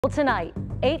Well, tonight,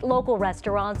 8 local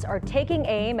restaurants are taking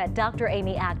aim at Dr.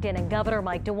 Amy Acton and Governor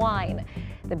Mike DeWine.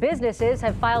 The businesses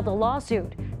have filed a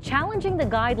lawsuit challenging the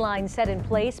guidelines set in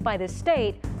place by the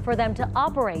state for them to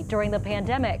operate during the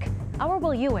pandemic. Our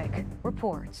Will Ujek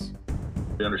reports.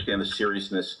 We understand the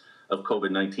seriousness of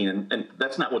COVID-19, and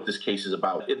that's not what this case is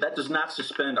about. That does not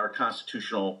suspend our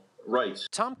constitutional rights.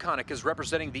 Tom Connick is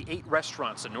representing the 8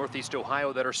 restaurants in Northeast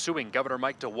Ohio that are suing Governor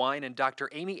Mike DeWine and Dr.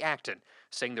 Amy Acton,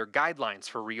 saying their guidelines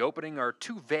for reopening are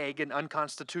too vague and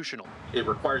unconstitutional. It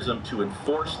requires them to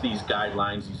enforce these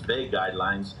guidelines, these vague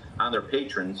guidelines, on their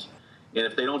patrons. And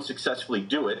if they don't successfully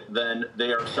do it, then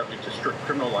they are subject to strict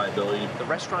criminal liability. The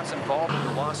restaurants involved in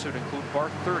the lawsuit include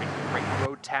Bar 30, Creighton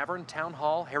Road Tavern, Town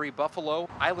Hall, Harry Buffalo,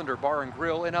 Islander Bar and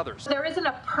Grill, and others. There isn't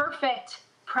a perfect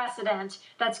precedent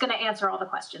that's going to answer all the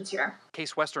questions here.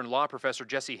 Case Western law professor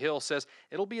Jesse Hill says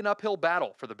it'll be an uphill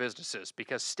battle for the businesses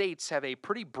because states have a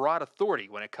pretty broad authority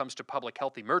when it comes to public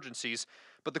health emergencies,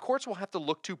 but the courts will have to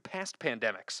look to past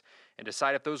pandemics and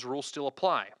decide if those rules still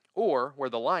apply or where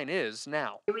the line is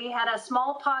now. We had a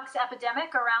smallpox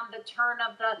epidemic around the turn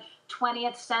of the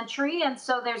 20th century, and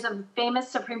so there's a famous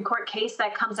Supreme Court case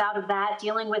that comes out of that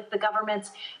dealing with the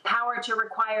government's power to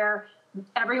require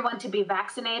everyone to be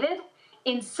vaccinated.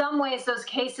 In some ways, those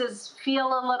cases feel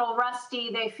a little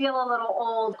rusty. They feel a little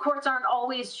old. Courts aren't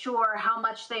always sure how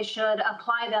much they should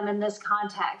apply them in this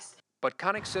context. But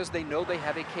Connick says they know they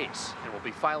have a case and will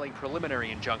be filing preliminary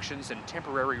injunctions and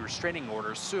temporary restraining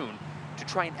orders soon to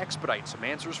try and expedite some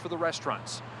answers for the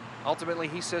restaurants. Ultimately,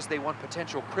 he says they want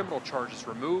potential criminal charges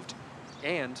removed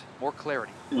and more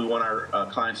clarity. We want our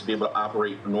clients to be able to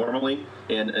operate normally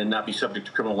and not be subject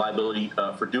to criminal liability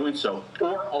for doing so.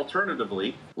 Or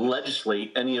alternatively,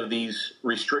 legislate any of these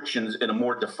restrictions in a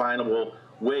more definable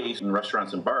way in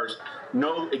restaurants and bars.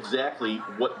 Know exactly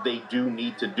what they do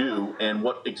need to do and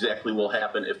what exactly will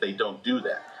happen if they don't do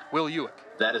that. Will Ujek.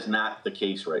 That is not the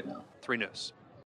case right now. 3 News.